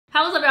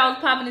up, y'all?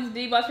 What's poppin'? It's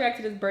D. Boss react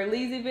to this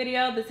BERLEEZY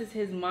video. This is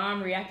his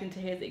mom reacting to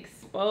his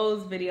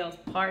exposed videos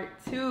part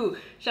 2.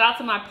 Shout out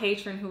to my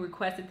patron who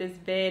requested this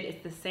vid.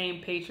 It's the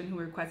same patron who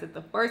requested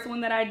the first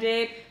one that I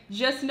did.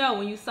 Just know,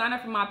 when you sign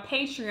up for my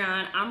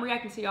Patreon, I'm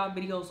reacting to y'all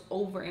videos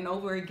over and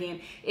over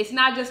again. It's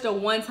not just a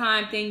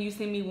one-time thing. You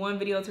send me one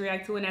video to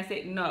react to and that's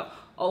it. No.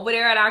 Over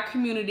there at our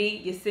community,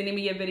 you're sending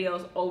me your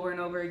videos over and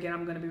over again.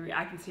 I'm going to be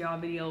reacting to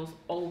y'all videos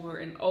over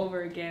and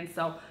over again.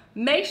 So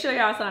make sure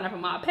y'all sign up for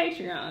my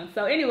Patreon.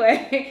 So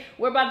anyway,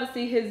 we're about to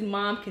see his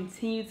mom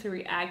continue to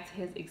react to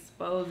his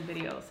exposed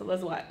videos. So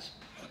let's watch.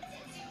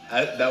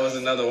 That was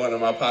another one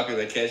of my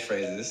popular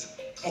catchphrases.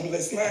 I'm gonna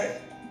let it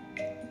slide.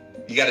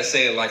 You got to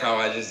say it like how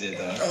I just did,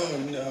 though. Oh,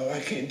 no,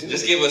 I can't do it.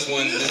 Just give us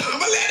one. I'm gonna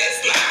let it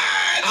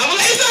slide. I'm gonna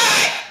let it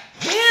slide.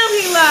 Damn,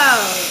 he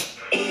loud.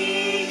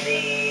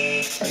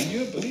 Are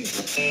you a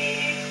believer?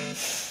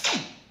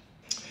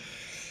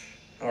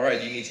 All right,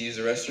 do you need to use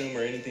the restroom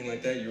or anything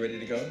like that? You ready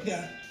to go?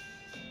 Yeah.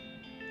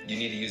 You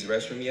need to use the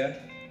restroom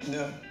yet?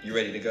 No. You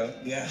ready to go?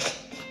 Yeah.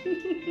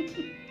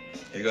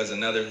 Here goes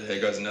another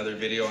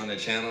video on the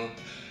channel.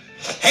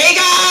 Hey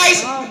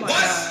guys! Oh my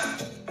God.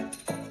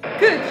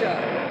 Good job.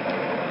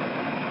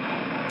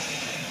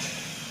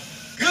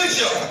 Good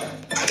job.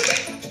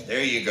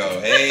 There you go.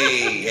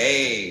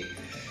 Hey.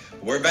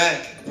 We're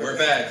back. We're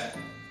back.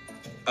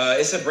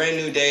 It's a brand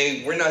new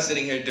day. We're not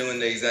sitting here doing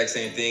the exact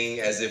same thing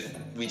as if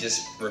we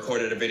just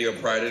recorded a video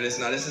prior to this.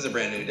 No, this is a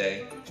brand new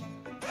day.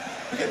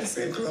 We got the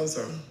same clothes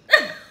on.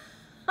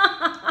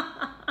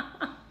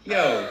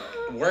 Yo,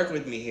 work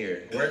with me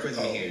here. Work with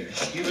me here.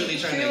 You really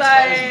trying to expose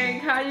Like, me?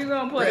 how you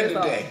gonna pull Brand this new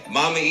off? day.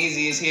 Mama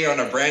Easy is here on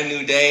a brand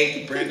new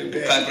day. Brand new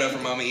day. Clap it up for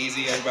Mama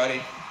Easy,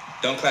 everybody.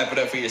 Don't clap it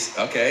up for your...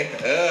 Okay.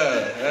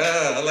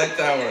 I like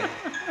that one.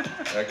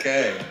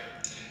 Okay.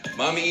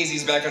 Mama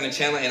Easy's back on the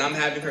channel, and I'm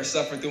having her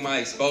suffer through my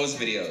exposed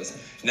videos.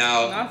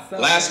 Now,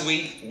 last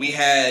week, we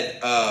had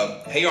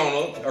Hey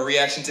Arnold, a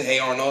reaction to Hey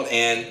Arnold,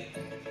 and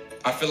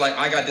I feel like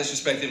I got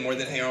disrespected more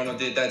than Hey Arnold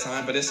did that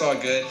time, but it's all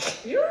good.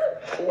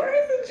 Why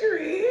isn't your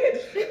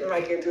head fitting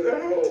like into the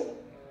hole?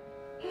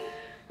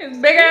 His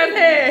big ass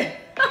head.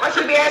 I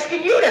should be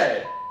asking you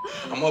that.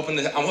 I'm hoping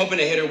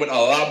to hit her with a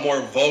lot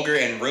more vulgar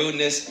and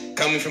rudeness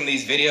coming from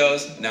these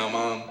videos. Now,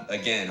 Mom,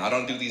 again, I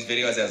don't do these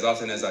videos as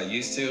often as I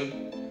used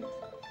to.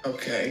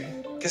 Okay.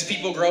 Because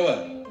people grow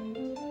up.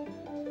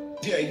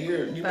 Yeah,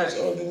 you're much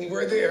older than you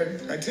were there,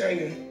 I tell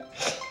you.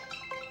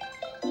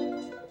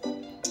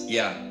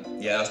 Yeah,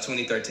 that was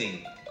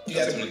 2013. You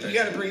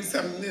gotta bring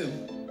something new.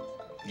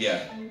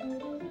 Yeah.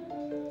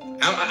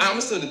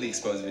 I'm still do the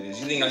exposed videos.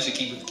 You think I should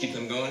keep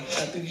them going?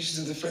 I think you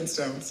should do the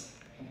Flintstones.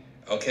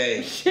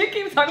 Okay. She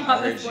keeps talking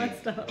about this you.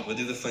 Flintstones. We'll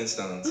do the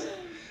Flintstones.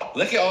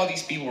 Look at all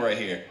these people right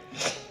here.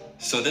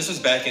 So this was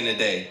back in the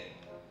day.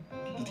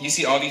 You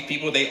see all these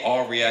people, they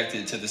all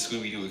reacted to the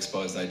Scooby-Doo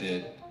exposed I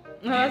did.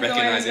 Do you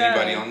recognize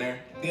anybody on there?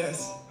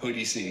 Yes. Who do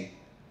you see?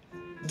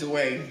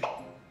 Dwayne.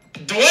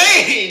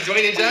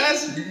 Dwayne and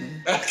Jazz?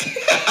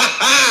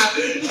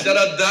 Shout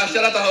out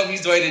to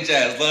homies Dwayne and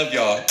Jazz. Love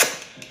y'all.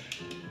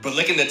 But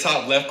look in the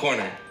top left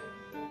corner.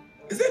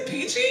 Is that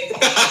PG?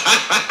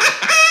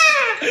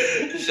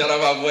 Shout out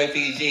my boy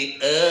PG.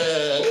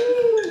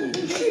 Ooh,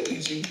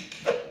 PG.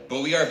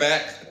 But we are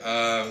back,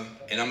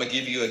 and I'm gonna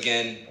give you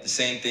again the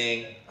same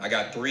thing. I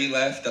got 3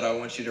 left that I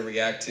want you to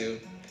react to.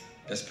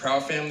 There's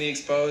Proud Family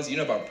exposed. You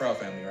know about Proud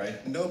Family,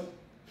 right? Nope.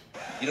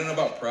 You don't know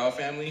about Proud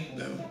Family?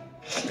 No.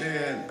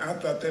 Man, I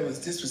thought that was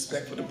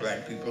disrespectful to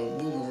black people.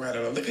 Moving right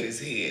on. Look at his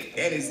head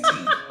and his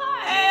teeth.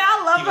 Hey,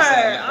 I love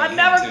her. I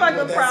never fuck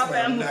with Proud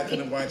Family. I'm not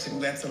gonna watch him.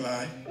 That's a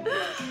lie.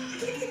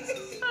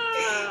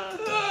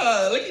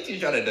 Look at you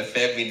trying to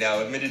defend me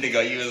now. A minute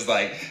ago, you was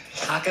like,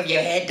 how come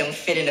your head don't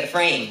fit in the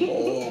frame?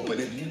 Oh, but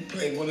if you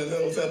play one of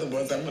those other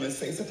ones, I'm gonna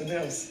say something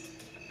else.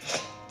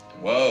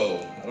 whoa,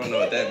 I don't know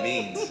what that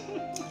means.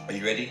 Are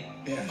you ready?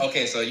 Yeah.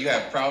 Okay, so you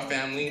have Proud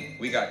Family.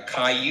 We got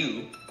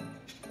Caillou.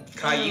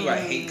 Caillou, I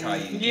hate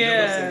Caillou.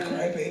 Yeah.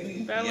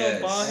 Crybaby. That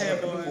little bald head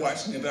I remember boy.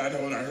 watching it, but I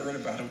don't want to heard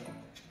about him.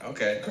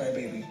 Okay.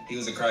 Crybaby. He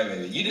was a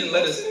crybaby. You didn't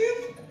let us.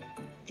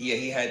 Yeah,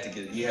 he had to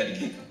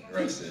get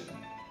roasted.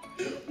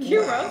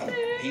 You Wow. roasted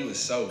him? He was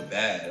so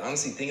bad.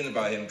 Honestly, thinking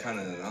about him, kind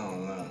of, I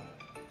don't know.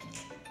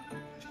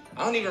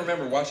 I don't even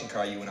remember watching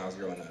Caillou when I was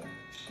growing up.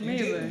 Me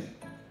either.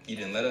 You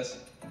didn't let us?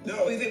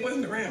 No, he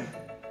wasn't around.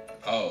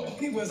 Oh.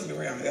 He wasn't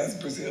around. That's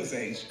Brazil's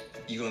age.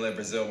 You gonna let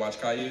Brazil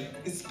watch Caillou?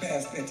 It's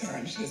past that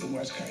time. She doesn't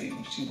watch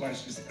Caillou. She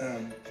watches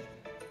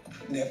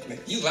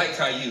Netflix. You like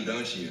Caillou,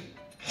 don't you?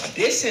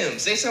 Diss him.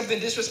 Say something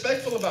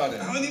disrespectful about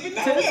him. I don't even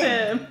know Diss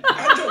him. him.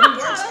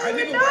 I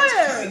never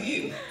watched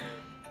Caillou.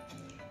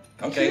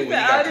 Okay, She well,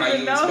 you said, got I didn't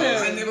Caillou know him.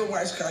 exposed. I never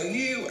watched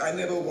Caillou. I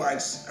never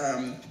watched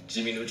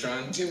Jimmy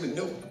Neutron? Jimmy.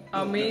 No.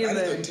 Oh, me I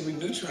either. just thought Jimmy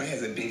Neutron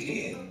has a big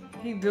head.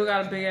 He do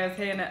got a big ass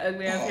head and an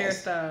ugly ass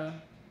hairstyle.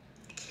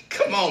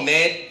 Come on,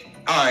 man.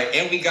 All right,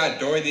 and we got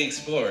Dora the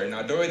Explorer.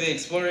 Now, Dora the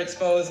Explorer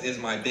Exposed is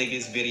my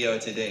biggest video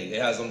to date.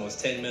 It has almost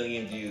 10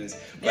 million views,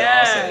 but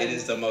also it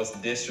is the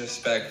most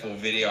disrespectful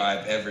video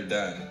I've ever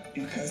done.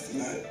 You cussed a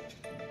lot.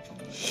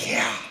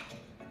 Yeah.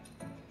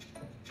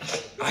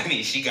 I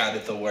mean, she got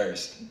it the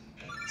worst.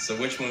 So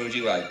which one would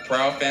you like?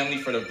 Proud Family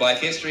for the Black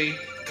History,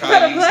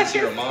 Caillou since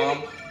you're a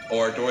mom,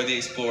 or Dora the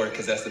Explorer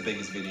because that's the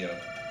biggest video?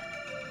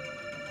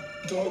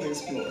 Dora the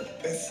Explorer.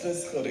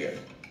 Let's go there.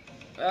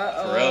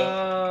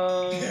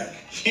 Uh-oh. Yeah.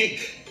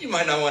 You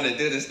might not want to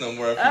do this no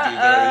more if you do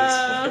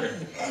Dora the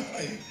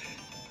Explorer.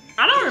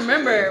 I don't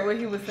remember what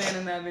he was saying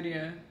in that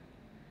video.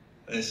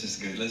 Let's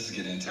just get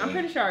into it. I'm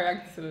pretty sure I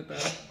reacted to it though.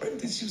 What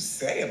did you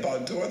say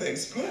about Dora the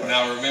Explorer?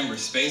 Now remember,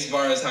 space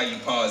bar is how you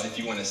pause if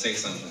you want to say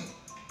something.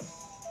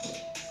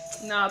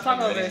 No, talk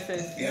over it,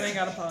 sis. You Yeah. ain't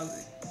gotta pause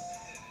it.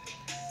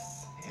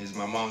 Here's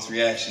my mom's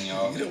reaction,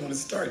 y'all. You don't want to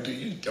start, do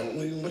you? Don't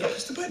even want to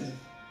push the button.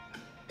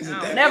 Is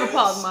it that Never fast?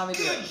 pause my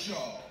video. Good,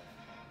 y'all.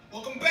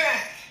 Welcome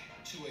back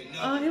to another.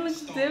 Oh, he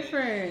looks installment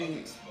different. of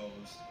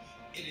Exposed.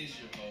 It is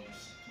your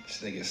host. This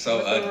nigga's so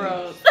With the ugly.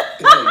 rose.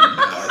 No, you're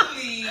not.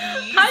 Please.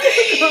 How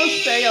you gonna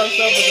say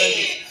yourself as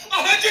ugly?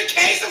 100K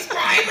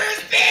subscribers,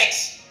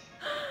 bitch.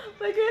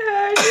 Look at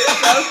her. She's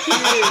so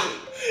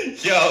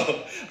cute. Yo,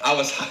 I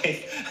was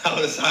hyped.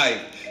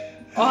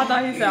 Oh, I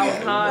thought he said I was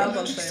Yeah, high. I was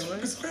about to say, what?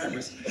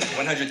 subscribers.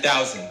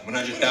 100,000.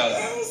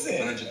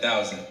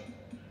 100,000.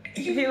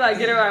 He like,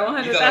 get it right, You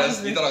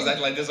 100,000. thought I was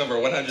acting like this over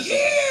 100?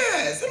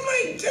 Yes. I'm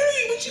like,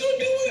 dang, what you gonna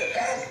do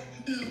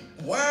with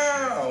it?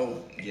 Wow.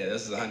 Yeah,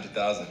 this is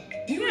 100,000.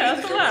 Yeah,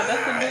 that's a lot.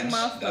 That's a big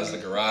milestone. That was the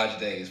garage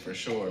days for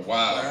sure.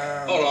 Wow.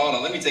 Wow. Hold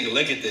on. Let me take a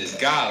look at this.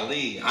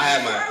 Golly, I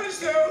had my.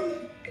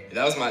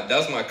 That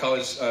was my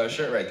college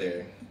shirt right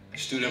there.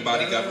 Student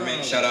body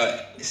government. Shout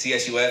out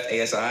CSUF,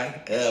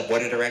 ASI,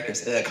 board of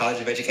directors, College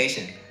of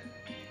Education.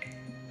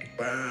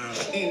 Wow.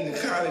 In the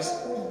college,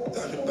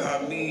 talking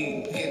about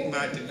me getting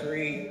my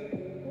degree.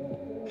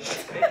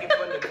 Making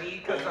fun of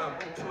me because I'm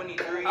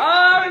 23. Oh,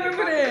 I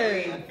remember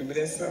this. Remember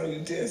that song you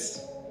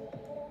dissed?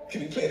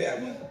 Can we play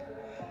that one?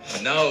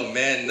 No,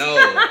 man, no.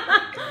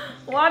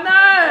 Why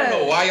I don't know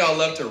not? why y'all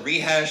love to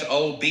rehash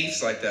old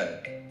beefs like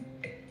that.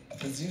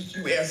 Because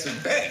you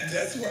answered back,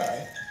 that's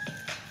why.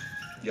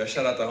 Yo,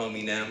 shout out to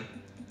homie Nam.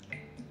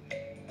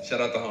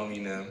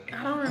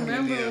 I don't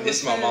remember. what This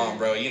is my was mom, said.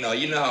 bro. You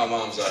know how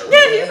moms are.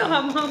 Yeah, you know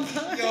how moms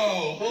are. Yo,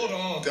 hold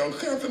on. Don't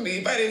come for me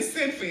if I didn't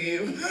send for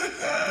you.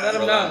 Let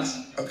him know. Relax.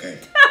 Okay.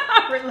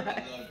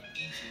 Relax. Love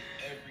each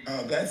and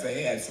every. Oh, that's a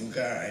handsome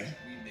guy.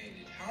 We made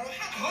it. How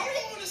do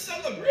you want to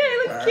celebrate? Yeah,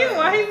 he looks cute.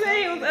 Why he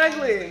say he was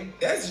ugly?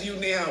 That's you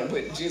now,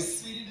 but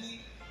just...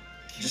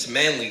 Just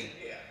manly.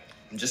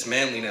 I'm just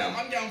manly now.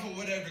 I'm down for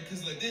whatever,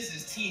 because look, this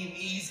is Team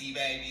Easy,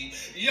 baby.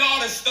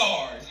 Y'all the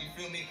stars, you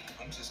feel me?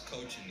 I'm just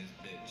coaching this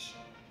bitch.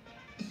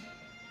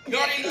 You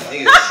already know.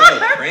 Nigga's so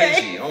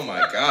cringy. Oh my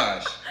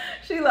gosh.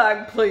 She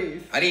like,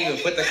 please. I didn't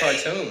even put the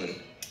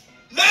cartoon.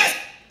 Let's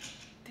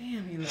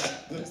Damn, he look.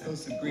 There's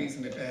those degrees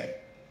in the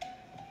back.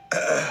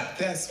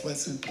 That's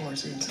what's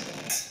important.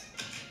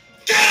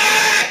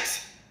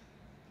 get!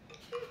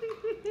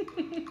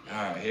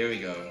 Alright, here we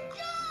go.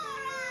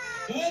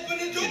 Who opened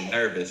the door? Getting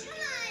nervous.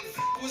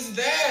 Was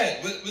that?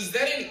 Was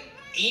that an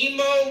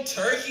emo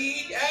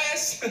turkey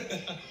ass?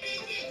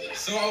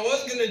 So I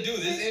was gonna do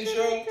this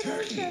intro,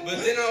 Turkey. but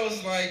then I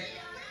was like,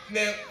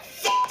 man,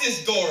 fuck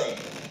this Dora.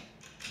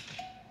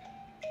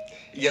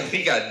 Yo,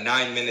 we got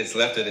 9 minutes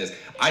left of this.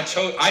 I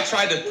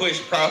tried to push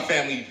Proud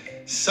Family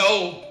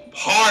so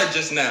hard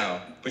just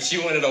now, but she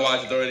wanted to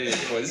watch Dora the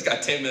Explorer. This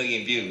got 10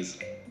 million views.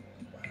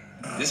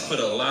 This put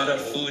a lot of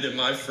food in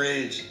my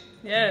fridge.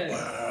 Yes.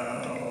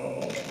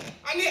 Wow.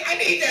 I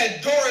need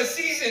that Dora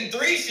season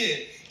 3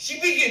 shit. She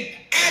be getting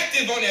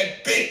active on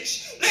that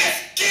bitch.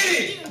 Let's get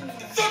it.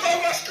 Fuck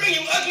off my screen,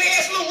 you ugly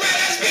ass little rat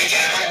ass bitch.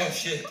 Oh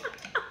shit.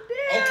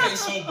 Okay,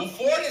 so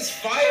before this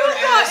fire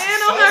ass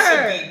in on salsa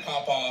her. beat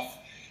pop off,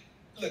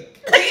 look,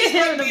 these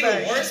him in might the be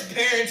back. the worst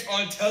parents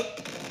on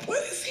television.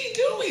 What is he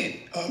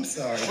doing? Oh, I'm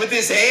sorry. With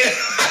his hand?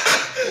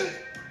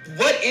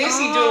 What is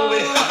he doing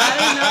with Oh, I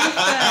didn't notice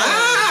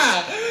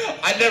that.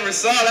 I never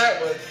saw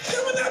that one.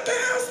 Coming out the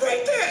house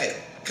like that.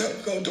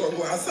 Go, Dora,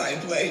 go outside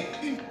and play.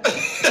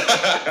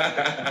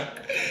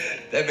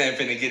 That man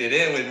finna get it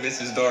in with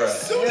Mrs. Dora.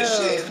 Soon as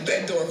shit,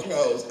 that door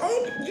closed.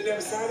 Oh, you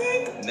never saw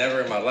that?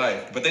 Never in my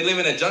life. But they live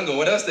in a jungle.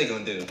 What else they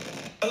gonna do?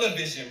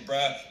 Television,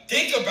 bruh.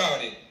 Think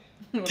about it.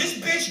 This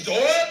bitch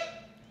Dora,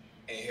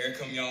 and here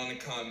come y'all in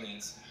the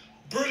comments.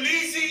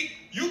 BERLEEZY,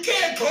 you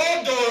can't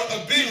call Dora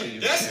a bitch.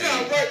 That's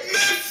not right.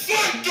 Man,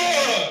 fuck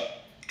Dora.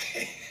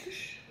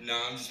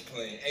 Nah, I'm just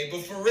playing. Hey,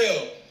 but for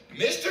real,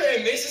 Mr.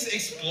 and Mrs.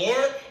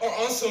 Explorer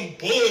are on some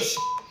bullshit.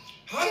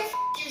 How the f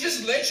you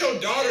just let your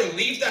daughter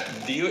leave that?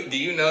 Do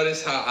you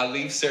notice how I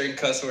leave certain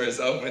cuss words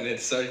open and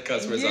certain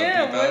cuss words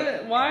Yeah, I'll beep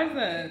out? why is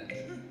that?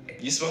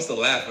 You're supposed to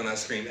laugh when I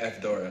scream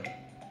F Dora.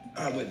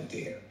 I wouldn't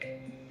dare.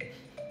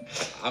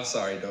 I'm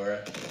sorry,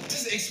 Dora.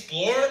 Mrs.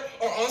 Explorer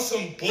are on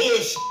some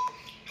bullshit.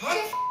 How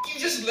the f you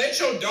just let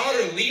your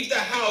daughter leave the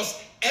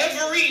house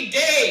every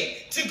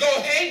day to go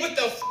hang with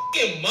the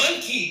fucking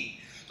monkey?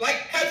 Like,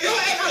 have y'all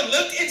ever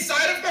looked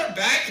inside of her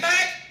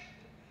backpack?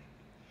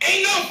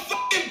 Ain't no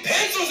fucking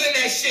pencils in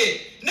that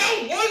shit.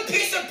 Not one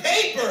piece of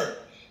paper.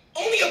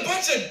 Only a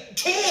bunch of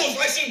tools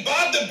like she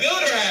Bob the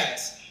Builder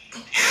ass.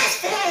 Ask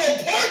for a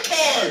report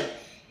card.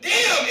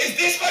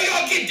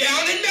 get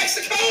down in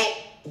Mexico?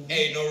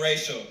 Hey, no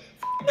racial.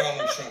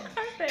 Donald Trump.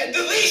 And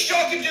the least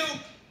y'all can do.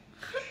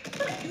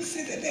 You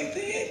said that back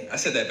then? I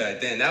said that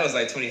back then. That was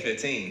like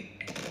 2015.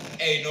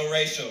 Hey, no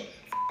racial.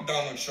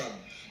 Donald Trump.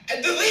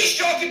 And the least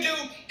y'all can do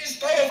is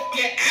throw a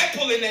fucking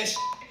apple in that shit.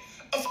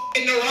 A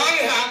fucking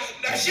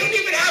naranja. Now, she don't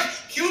even have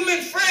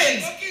human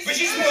friends. But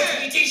she's supposed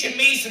to be teaching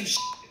me some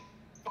shit.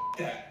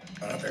 That.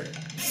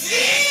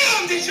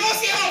 Damn! Did y'all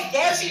see how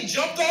far she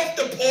jumped off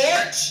the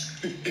porch?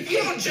 If you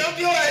don't jump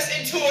your ass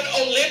into an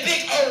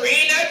Olympic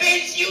arena,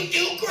 bitch, you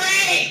do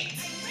great!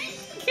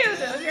 You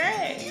do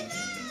great.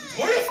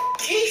 Where the f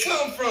he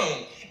come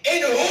from?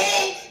 And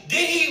who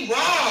did he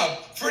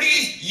rob for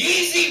these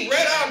Yeezy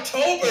Red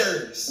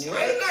Octobers?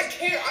 I do not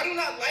care. I do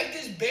not like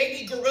this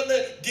baby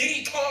gorilla,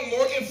 Diddy Kong,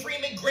 Morgan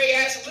Freeman, gray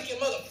ass looking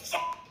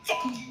motherfucker.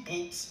 Fuck you,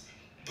 Boots.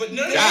 But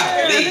none of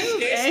these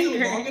stay still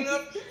long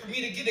enough for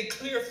me to get a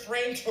clear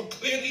frame to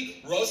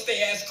clearly roast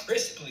their ass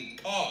crisply.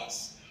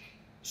 Pause.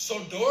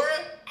 So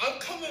Dora, I'm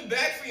coming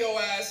back for your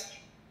ass,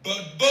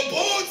 but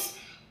Boots,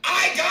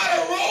 I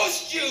gotta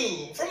roast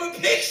you from a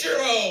picture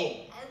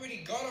I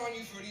already got on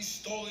you for these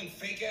stolen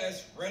fake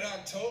ass Red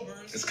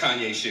Octobers. It's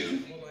Kanye's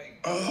shoe. More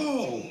like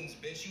tunes,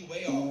 bitch, you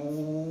way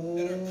off.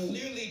 That are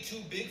clearly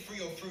too big for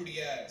your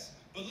fruity ass.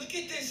 But look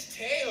at this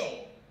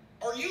tail.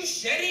 Are you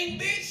shedding,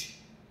 bitch?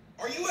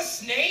 Are you a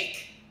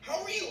snake?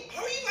 How are you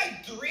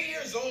like 3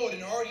 years old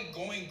and already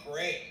going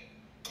gray?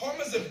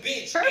 Karma's a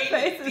bitch. Her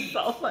face is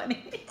so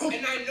funny.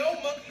 And I know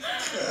monkeys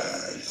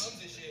and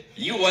shit.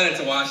 You wanted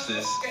to watch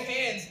this.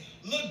 Hands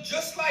look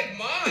just like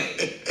mine.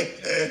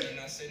 Did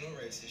not say no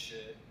racist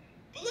shit.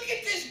 But look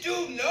at this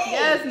dude nose.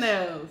 Yes,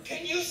 nose.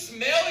 Can you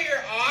smell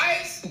your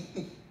eyes?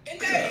 And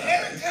that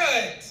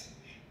haircut.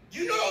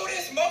 You know who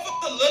this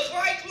motherfucker look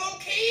like, low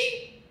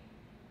key?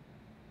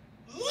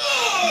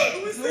 Look!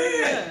 Who is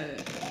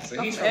that?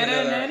 So he's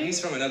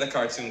from another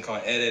cartoon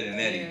called Ed, and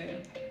Eddie. Yeah.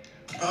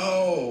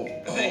 Oh.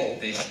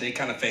 They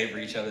kind of favor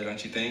each other,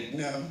 don't you think?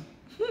 No.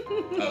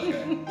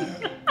 Okay.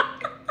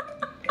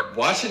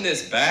 Watching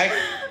this back,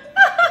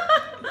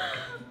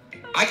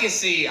 I can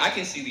see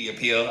the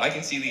appeal. Look at him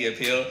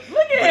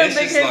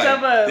picking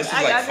himself up. This is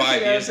like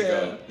 5 years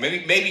ago.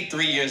 Maybe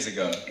 3 years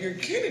ago. You're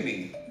kidding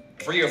me.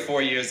 3 or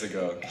 4 years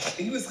ago.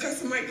 He was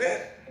cussing like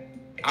that?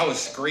 I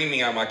was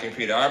screaming at my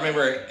computer. I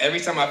remember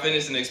every time I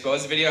finished an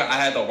exposed video, I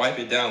had to wipe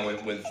it down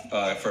with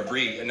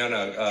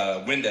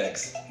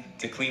Windex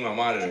to clean my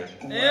monitor.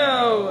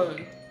 Ew.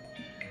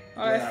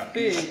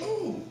 RSP.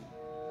 Ooh.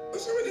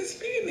 What's wrong with his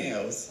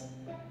fingernails?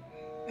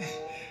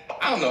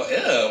 I don't know.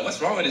 Ew, what's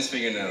wrong with his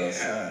fingernails?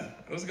 Yeah.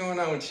 What's going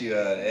on with you,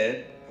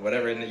 Ed?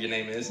 Whatever your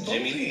name is,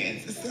 Jimmy.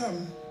 It's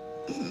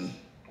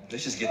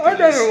Let's just get I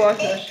through never this.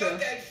 watched that Got show.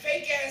 that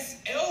fake ass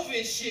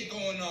Elvis shit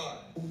going on.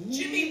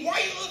 Jimmy, why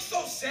you look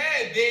so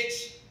sad,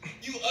 bitch?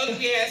 You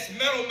ugly ass,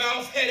 metal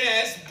mouth, head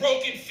ass,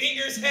 broken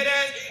fingers, head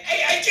ass.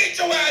 Hey, get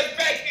your ass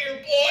back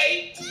here,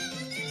 boy.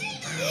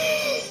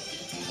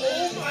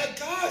 Oh my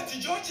God,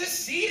 did y'all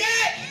just see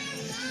that?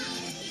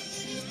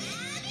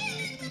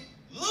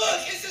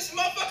 Look, it's this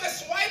motherfucker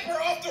Swiper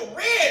off the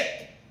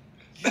rip.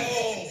 Yo.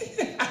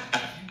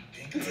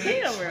 He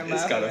don't wear a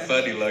It's kind of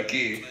funny,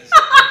 low-key.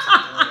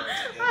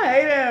 I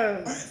hate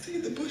him. I see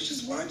the bush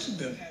is watching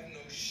them. Have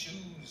no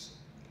shoes.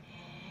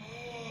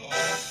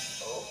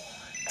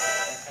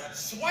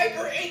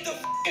 Swiper ain't the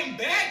fucking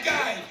bad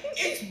guy.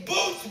 It's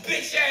Boots,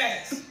 bitch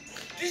ass.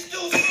 This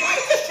dude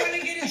Swiper's trying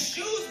to get his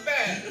shoes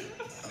back.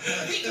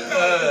 Think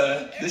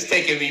about it. This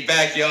taking me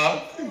back,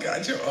 y'all. You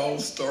got your own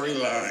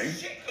storyline.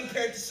 Shit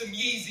compared to some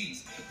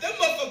Yeezys. Them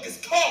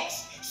motherfuckers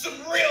cost some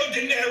real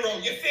dinero,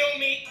 you feel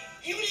me?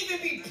 He don't even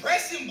be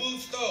pressing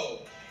Boots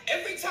though.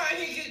 Every time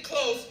he get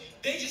close,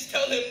 they just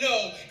tell him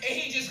no, and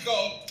he just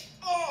go,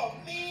 oh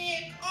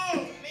man,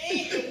 and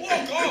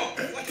walk off.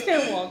 Like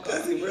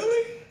Does he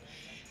really?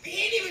 He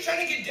ain't even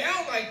trying to get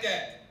down like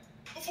that.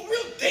 But for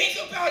real, think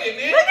about it,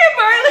 man. Look at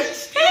Burley. You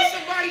steal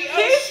somebody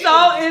else's He's shoes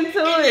so into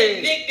and then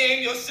it.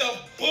 nickname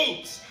yourself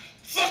Boots.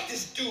 Fuck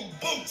this dude,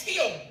 Boots. He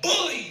a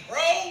bully,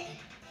 bro.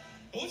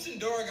 Boots and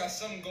Dora got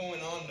something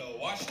going on though.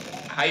 Watch this.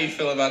 How you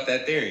feel about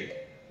that theory?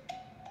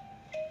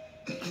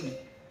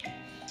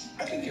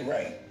 I think you're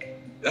right.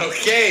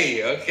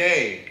 Okay.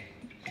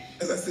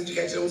 As I said, you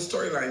got your own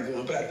storyline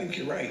going, but I think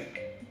you're right.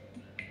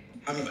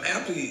 I'm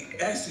actually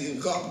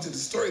involved into the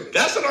story.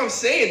 That's what I'm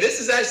saying. This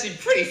is actually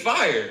pretty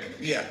fire.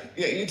 Yeah,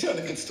 you're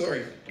telling a good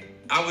story.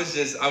 I was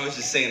just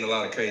saying a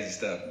lot of crazy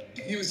stuff.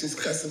 He was just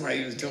cussing while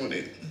he was doing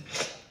it.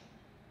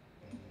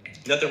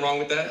 Nothing wrong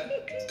with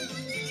that?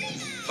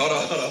 Hold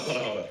on.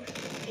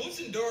 Boots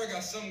and Dora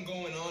got something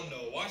going on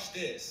though. Watch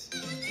this.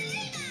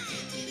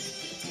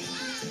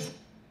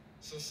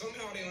 So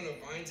somehow they on a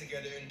vine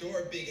together and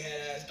Dora big head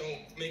ass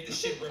don't make the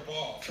shit rip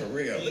off. For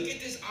real. But look at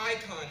this eye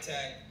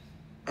contact.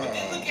 But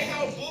then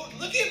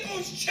look at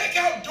Boots check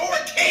out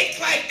Dora cake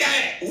like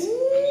that. Ooh.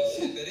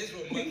 Shit, that is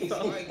what monkeys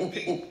like,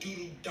 big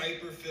doodle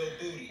diaper filled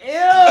booty. Ew.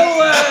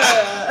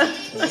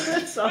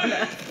 So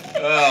nasty.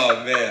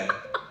 Oh man.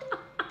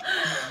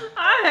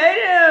 I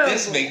hate him.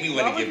 This make me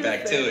want to get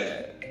back to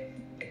it.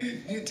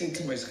 You take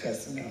too much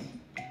cussing now.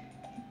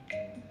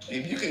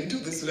 If you can do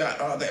this without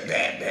all that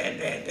bad,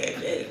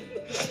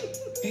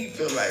 he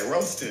feel like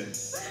roasting.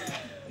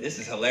 This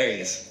is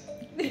hilarious.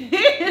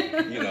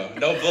 You know,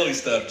 no bully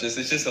stuff. It's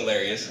just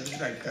hilarious. It's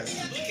like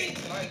cussing. Look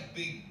at like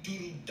big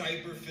doodle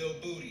diaper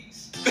filled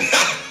booties.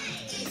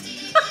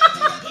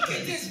 Look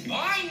at this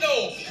vine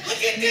though.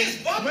 Look at this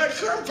vine. But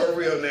come for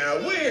real now.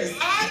 Where's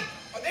Are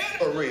they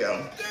for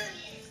real?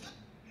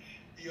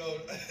 Yo,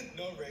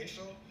 no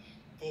racial,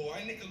 but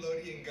why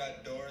Nickelodeon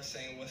got Dora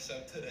saying what's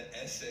up to the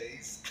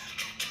essays?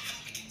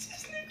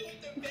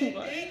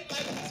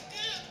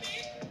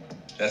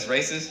 That's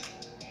racist?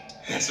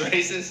 That's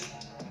racist?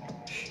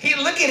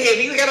 Look at him.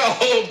 He's got a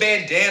whole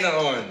bandana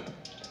on.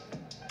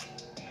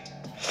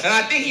 And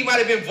I think he might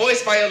have been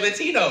voiced by a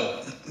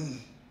Latino.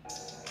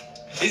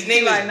 His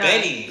name is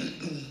Benny.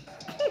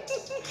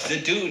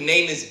 The dude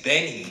name is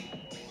Benny.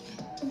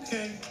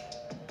 Okay.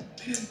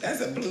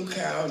 That's a blue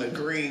cow and a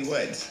green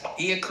what?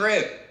 He a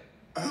Crip.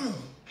 Oh.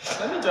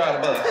 Let me draw the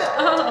bug.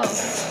 Oh.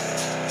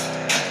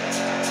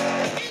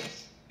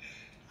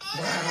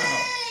 Wow.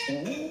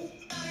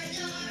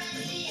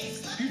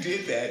 You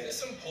did that. There's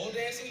some pole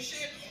dancing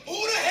shit. Who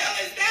the hell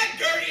is that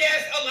dirty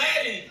ass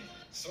Aladdin?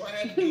 So I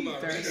had to do my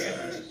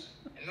research.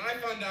 And I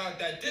found out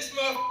that this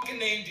motherfucker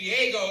named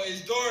Diego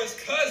is Dora's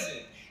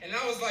cousin. And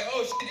I was like,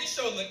 oh shit, this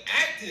show look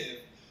active.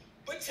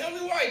 But tell me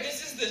why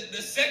this is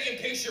the second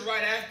picture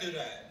right after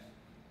that.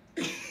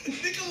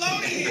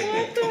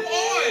 Nickelodeon, come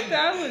on.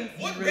 That was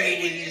what really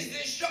rating weird. is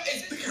this show?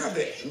 Look how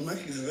the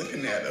monkey's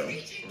looking at him.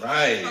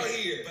 Right. Out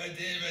here. But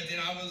then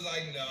I was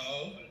like,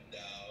 no,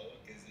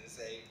 because this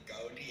ain't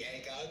go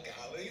Diego,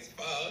 go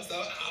exposed. So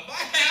I'ma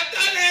have to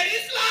let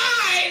it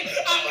slide.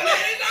 I'ma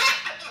let it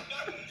slide.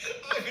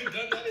 I haven't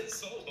done that in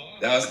so long.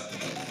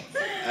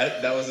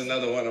 That was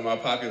another one of my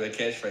popular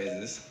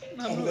catchphrases.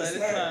 I'm let it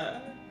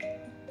slide.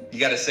 You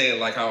gotta say it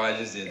like how I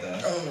just did though.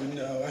 Oh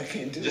no, I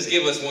can't do it. Just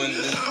give us one. I'ma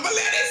let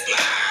it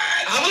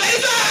slide. I'ma let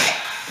it slide.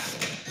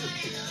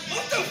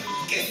 What the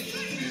fuck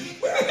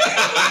is Where's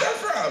that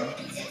from?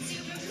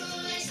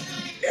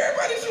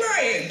 Everybody's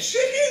flying.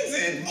 Chickens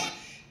and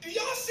do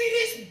y'all see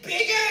this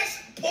big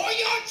ass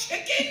boyard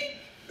chicken?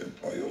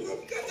 oh, you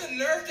look. Got the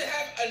nerve to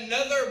have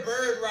another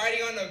bird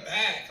riding on the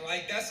back.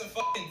 Like that's a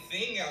fucking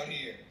thing out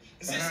here.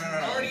 Is this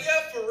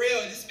Narnia for real?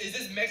 Is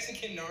this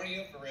Mexican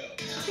Narnia for real?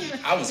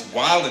 I was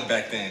wilding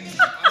back then.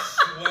 I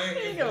swear,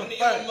 if one of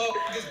y'all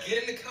motherfuckers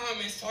get in the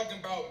comments talking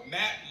about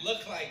Map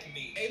look like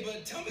me. Hey,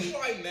 but tell me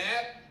why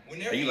Map,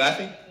 whenever Are you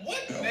laughing?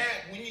 What Map,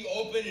 when you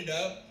open it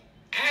up,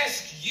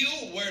 ask you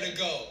where to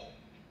go?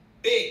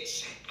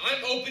 Bitch,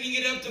 I'm opening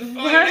it up to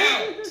find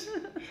out.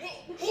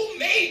 Who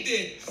made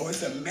this? Oh,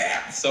 it's a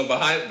map. So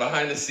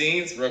behind the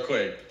scenes, real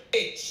quick.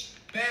 Bitch,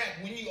 Map,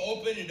 when you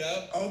open it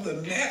up, Oh, the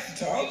map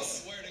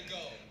talks. where to go?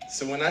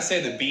 So when I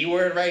say the B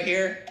word right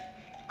here,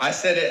 I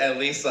said it at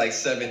least like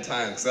 7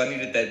 times because I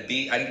needed that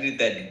B. I needed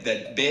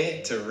that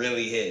B to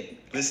really hit.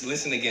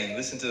 Listen again.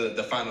 Listen to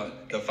the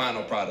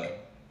final product.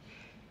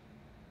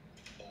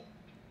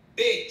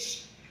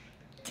 Bitch.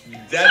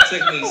 That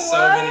took me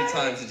so many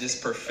times to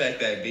just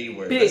perfect that B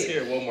word. Let's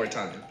hear it one more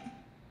time.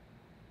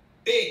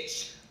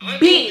 Bitch. I'm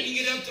Bitch. opening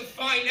it up to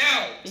find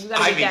out. You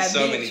gotta I get beat that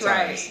so bitch many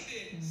right. times.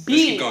 Let's Bitch.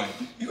 keep going.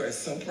 You are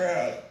so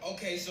proud.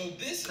 Okay, so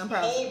this I'm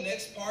proud. whole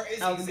next part is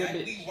That was a good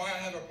exactly bitch. why I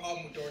have a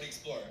problem with Dora the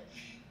Explorer.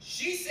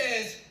 She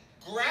says,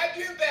 grab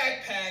your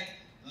backpack,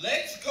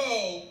 let's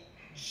go,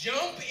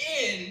 jump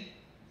in,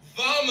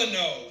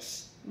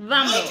 vamonos.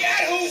 Vamos. Look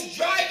at who's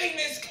driving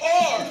this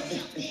car.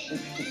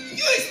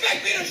 You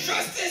expect me to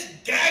trust this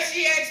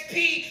Dashy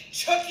XP,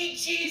 Chuck E.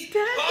 Cheese,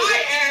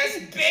 high-ass,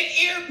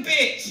 big-ear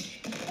bitch?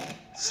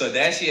 So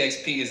Dashy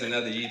XP is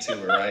another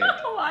YouTuber, right?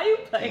 Why are you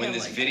playing When him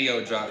this like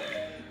video dropped,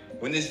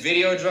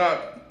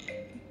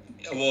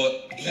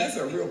 well, That's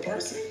a real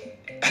person.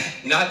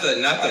 not the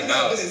With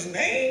mouse, his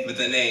name. but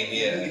the name,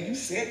 yeah. You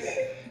said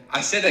that.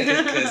 I said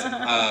that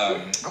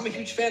because I'm a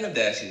huge fan of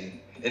Dashy.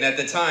 And at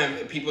the time,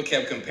 people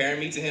kept comparing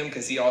me to him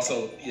because he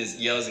also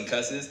yells and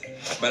cusses.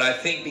 But I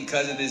think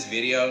because of this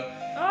video,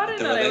 Oh, I didn't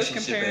the know they was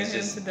relationship comparing is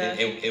him just, to that.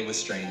 it was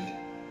strained.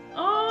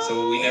 Oh.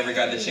 So we never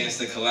got the chance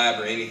to collab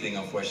or anything,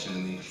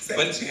 unfortunately.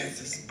 Second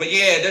chances. But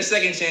yeah, there's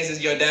second chances.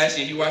 Yo,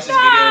 Dashy, if you watch this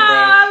Nah, video, bro.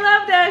 I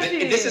love that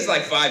shit. This is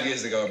like 5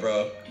 years ago,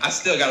 bro. I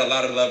still got a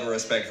lot of love and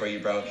respect for you,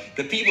 bro.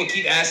 The people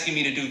keep asking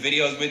me to do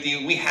videos with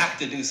you. We have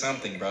to do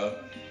something, bro.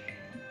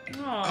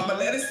 I'ma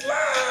let it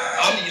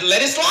slide.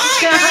 Let it slide,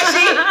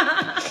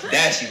 Dashy.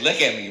 Dashy,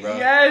 look at me, bro.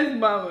 Yes,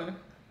 mama.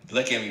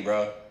 Look at me,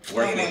 bro.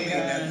 Work with me.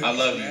 Yeah. I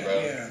love you, bro.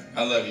 Yeah.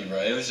 I love you, bro.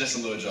 It was just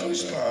a little joke,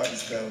 Push bro. car,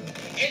 let's go.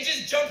 And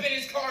just jump in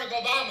his car and go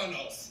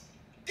vamonos.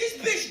 This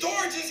bitch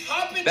Dora just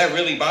hopping. That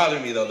really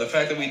bothered me, though. The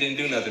fact that we didn't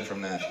do nothing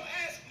from that.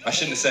 I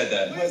shouldn't have said It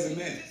that. wasn't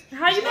meant.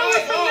 How you know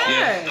it's from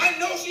Yeah. that? I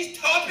know she's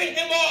topping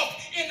him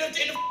off in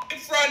the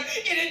front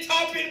and then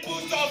topping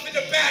Boost off in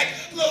the back.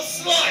 Little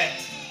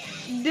slut.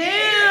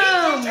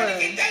 Damn. Trying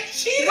to get that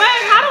cheetah.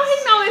 Wait, how do he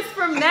know it's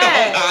from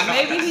that?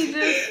 Maybe he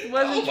just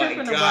wasn't Oh my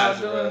tripping gosh,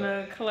 about bro. doing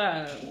a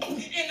collab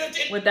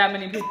In with that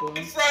many people.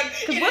 the front.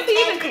 Because was he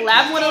even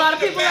collabing with a lot of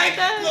people like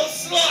that? Little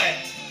slut.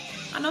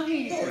 I know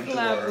he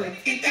collabed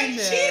with Get that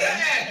cheetah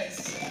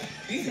ass.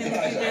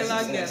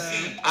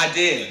 I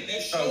did.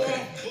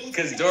 Okay.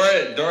 Because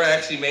Dora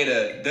actually made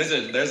there's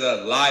a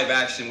live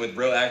action with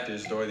real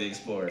actors, Dora the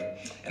Explorer,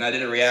 and I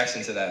did a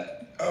reaction to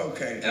that.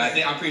 Okay. And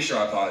I'm pretty sure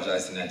I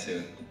apologized in that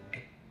too.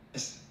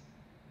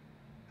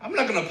 I'm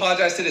not gonna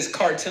apologize to this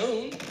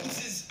cartoon.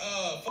 This is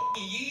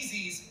fucking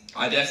Yeezys.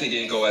 I definitely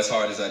didn't go as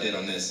hard as I did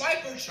on this.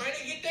 Swiper trying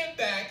to get them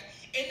back,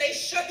 and they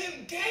shut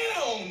him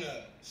down.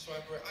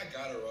 Swiper, I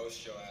gotta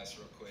roast your ass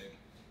real quick.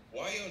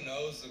 Why your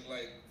nose look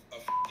like a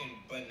fucking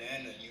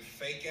banana? You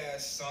fake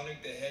ass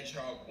Sonic the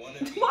Hedgehog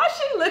wannabe. Why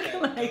she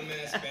looking that like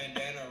dumbass that?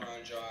 bandana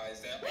around your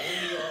eyes that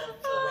only are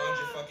around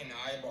your fucking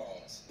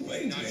eyeballs,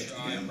 Wait not a your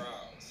minute.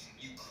 eyebrows.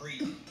 You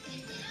creep.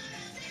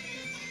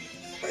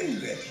 Wait a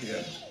minute.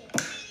 Yeah.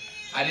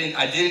 I did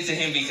it to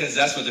him because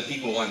that's what the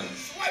people wanted.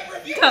 Swiper,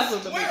 if you That's don't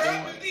what the swear people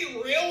up want. and be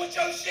real with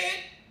your shit.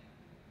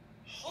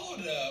 Hold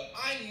up.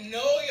 I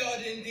know y'all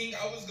didn't think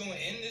I was gonna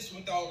end this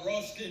without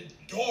roasting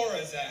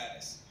Dora's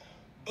ass.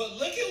 But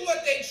look at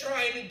what they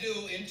trying to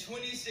do in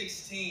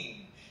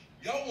 2016.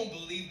 Y'all won't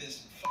believe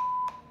this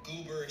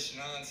gooberish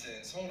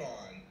nonsense. Hold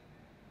on.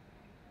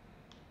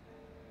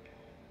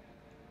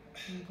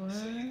 What?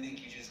 So you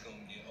think you're just gonna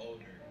get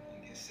older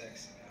and get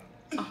sexy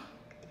now?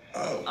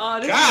 Oh,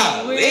 this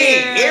Golly,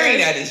 is weird. hearing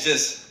that is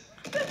just,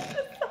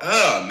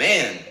 oh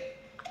man.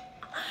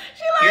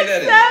 She like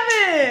Hear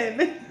 7.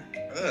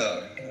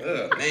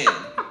 Man.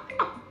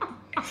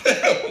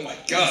 Oh my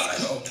God.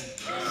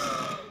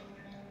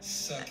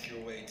 Suck your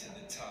way to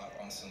the top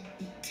on some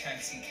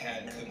taxi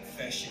cab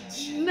confession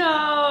shit.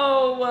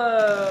 No.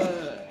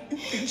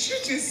 Did you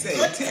just say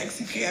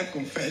taxi cab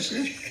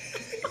confession?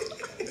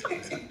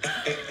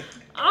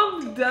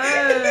 I'm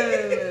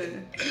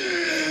done.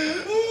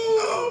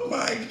 Oh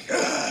my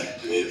God.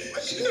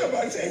 What you know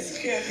about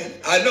taxi cab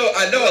confession? I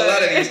know a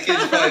lot of these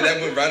kids probably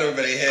that went right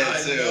over their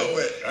head too.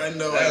 I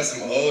know it. That was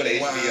some old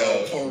HBO.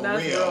 Wow, for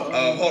That's real.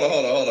 real.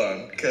 Hold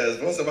on. Because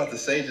what was I about to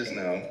say just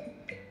now?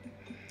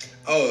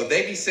 Oh,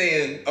 they be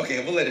saying,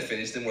 okay, we'll let it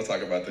finish, then we'll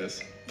talk about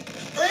this.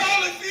 Girl,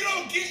 if you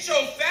don't get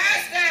your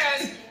fast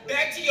ass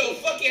back to your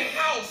fucking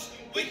house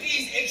with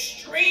these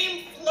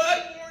extreme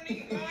flood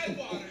warning eye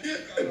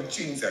waters, Them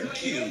jeans are you know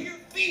cute. your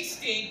feet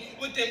stink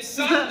with them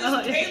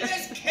soundless,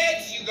 payless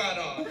Keds you got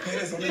on.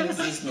 Pants don't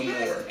exist no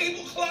more.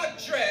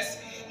 Tablecloth dress,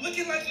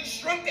 looking like you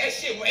shrunk that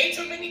shit way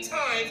too many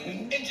times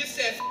and just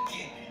said F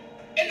it.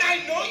 And I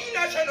know you're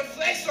not trying to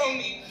flex on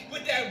me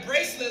with that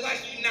bracelet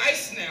like you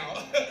nice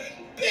now.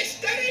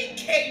 Bitch, that ain't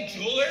K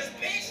Jewelers,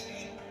 bitch.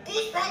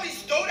 Boots probably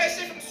stole that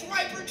shit from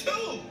Swiper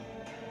too.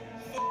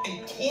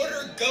 Fucking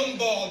quarter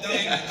gumball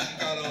diamonds you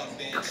got on,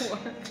 bitch.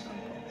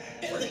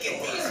 And look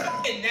at these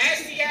fucking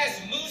nasty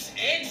ass loose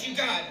ends you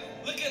got,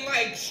 looking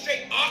like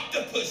straight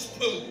octopus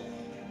poo.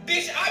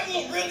 Bitch, I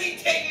will really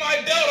take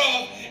my belt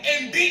off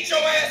and beat your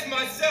ass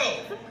myself.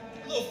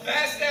 Little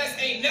fast ass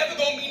ain't never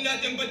gonna be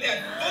nothing but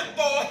that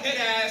football head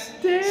ass,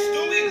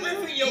 Stewie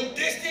Griffin, your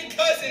distant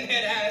cousin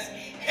head ass,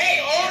 Hey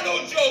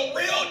Arnold, your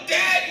real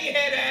daddy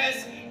head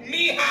ass,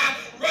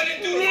 Mija,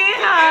 running through the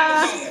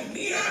Mija.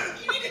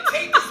 You need to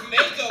take this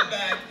makeup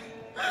back,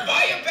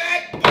 buy a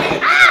bag, buy a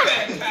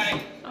new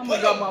backpack, I'm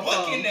put gonna a go my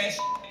book phone. in that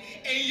shit,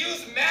 and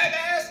use mad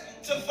ass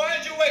to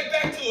find your way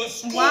back to a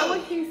school. Why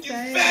would he you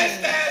say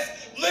fast that?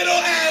 ass, little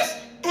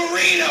ass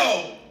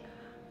burrito.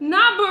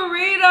 Not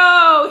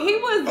burrito. He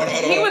was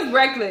Hold on. he was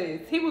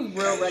reckless. He was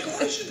real reckless.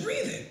 Why is you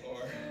breathing?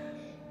 Or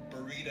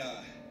burrita.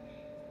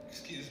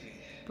 Excuse me.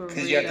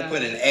 Because you have to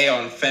put an A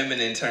on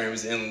feminine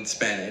terms in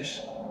Spanish.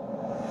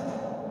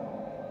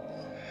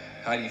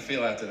 How do you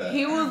feel after that?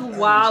 He was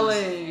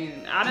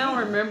wilding. I don't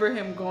remember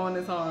him going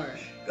this hard.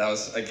 That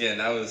was,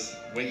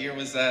 what year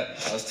was that?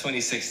 That was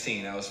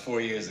 2016. That was 4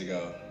 years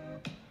ago.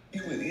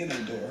 You went in the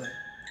door.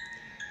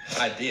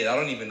 I did. I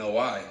don't even know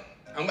why.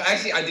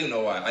 I do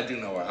know why.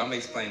 I'm gonna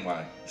explain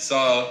why.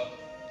 So,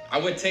 I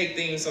would take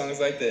theme songs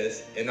like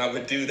this, and I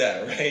would do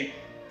that, right?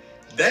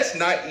 That's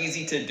not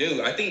easy to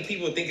do. I think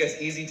people think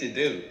that's easy to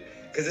do.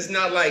 Because it's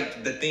not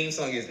like the theme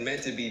song is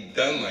meant to be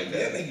done like Yeah, I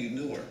that. think you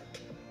knew her.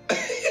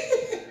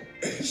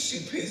 She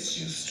pissed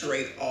you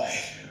straight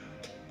off.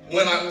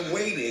 When I I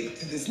waited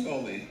to this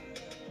moment.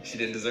 She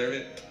didn't deserve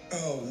it.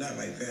 Oh, not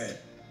like that.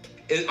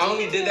 I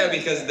only did that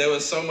because there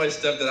was so much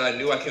stuff that I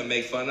knew I could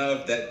make fun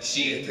of that That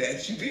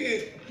you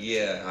did.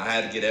 yeah, I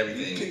had to get You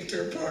everything. picked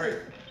her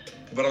apart.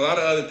 But a lot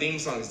of other theme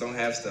songs don't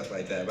have stuff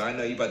like that. But I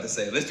know you about to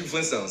say, let's do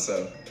Flintstones.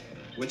 So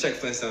we'll check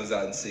Flintstones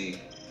out and see.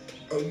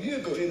 Oh, you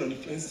go in on the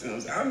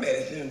Flintstones. I'm mad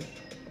at them.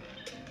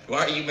 Why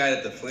are you mad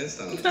at the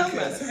Flintstones?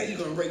 Because how you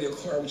gonna rake your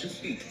car with your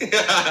feet?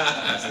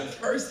 That's the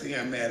first thing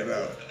I'm mad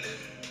about.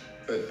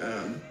 But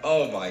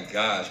Oh my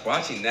gosh,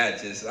 watching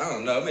that just, I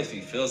don't know, it makes me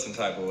feel some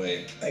type of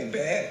way. like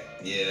bad.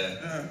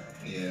 Yeah,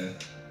 yeah.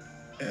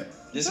 Yeah.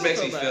 Just Don't makes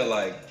feel me bad. feel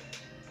like,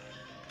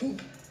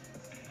 Poop.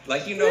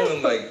 you know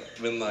when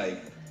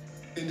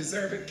Didn't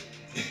deserve it.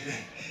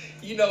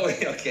 you know,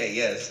 okay,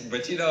 yes,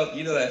 but you know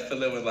that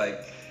feeling when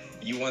like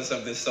you want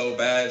something so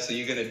bad, so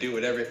you're gonna do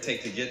whatever it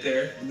takes to get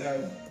there.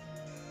 No.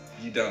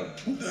 You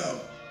don't. No.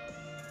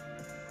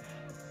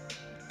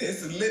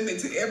 There's a limit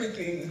to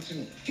everything that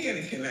you can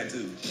and cannot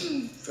do.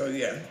 So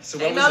yeah. So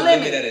what was the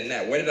limit at it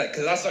now? Where did I?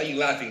 Because I saw you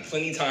laughing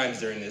plenty times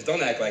during this.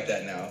 Don't act like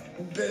that now.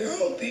 The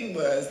whole thing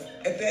was,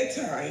 at that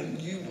time,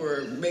 you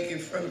were making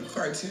fun of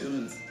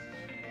cartoons.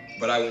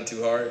 But I went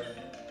too hard.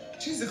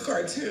 She's a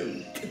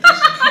cartoon.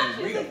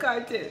 She's a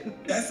cartoon.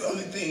 That's the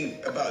only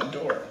thing about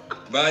Dora.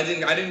 But I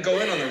didn't go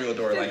in on the real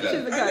Dora like that.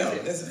 She's a cartoon. I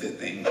know, that's a good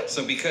thing.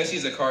 So because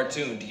she's a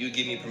cartoon, do you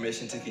give me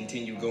permission to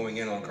continue going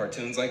in on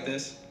cartoons like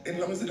this? As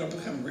long as they don't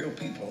become real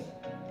people.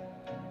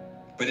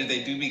 But if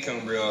they do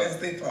become real, that's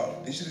their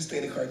fault. They should have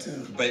stayed a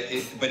cartoon. But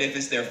if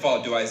it's their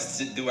fault, do I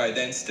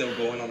then still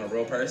go in on a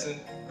real person,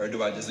 or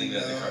do I just leave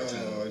it as a cartoon?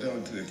 No,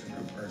 don't do it to a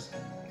real person.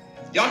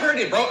 Y'all heard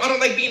it, bro. I don't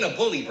like being a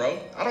bully, bro.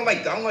 I don't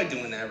like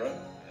doing that, bro.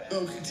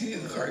 No, continue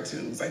the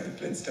cartoons like the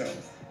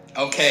Flintstones.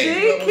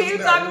 Okay. See,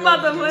 keep talking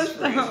about the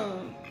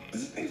Flintstones.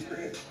 Is his name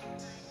Fred?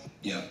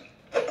 Yeah.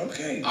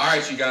 Okay. All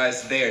right, you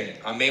guys. There.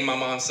 I made my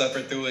mom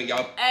suffer through it.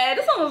 Y'all. Hey,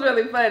 this one was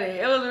really funny.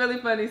 It was really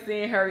funny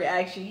seeing her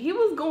reaction. He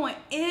was going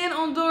in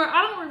on Dora.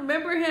 I don't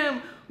remember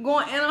him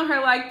going in on her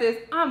like this.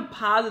 I'm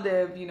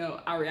positive, you know,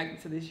 I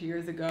reacted to this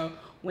years ago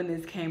when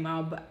this came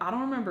out, but I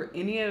don't remember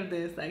any of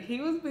this. Like,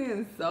 he was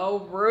being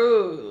so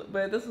rude.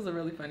 But this was a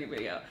really funny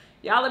video.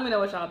 Y'all let me know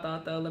what y'all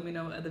thought, though. Let me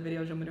know what other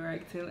videos you want me to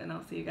react to, and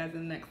I'll see you guys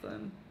in the next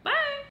one.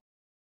 Bye!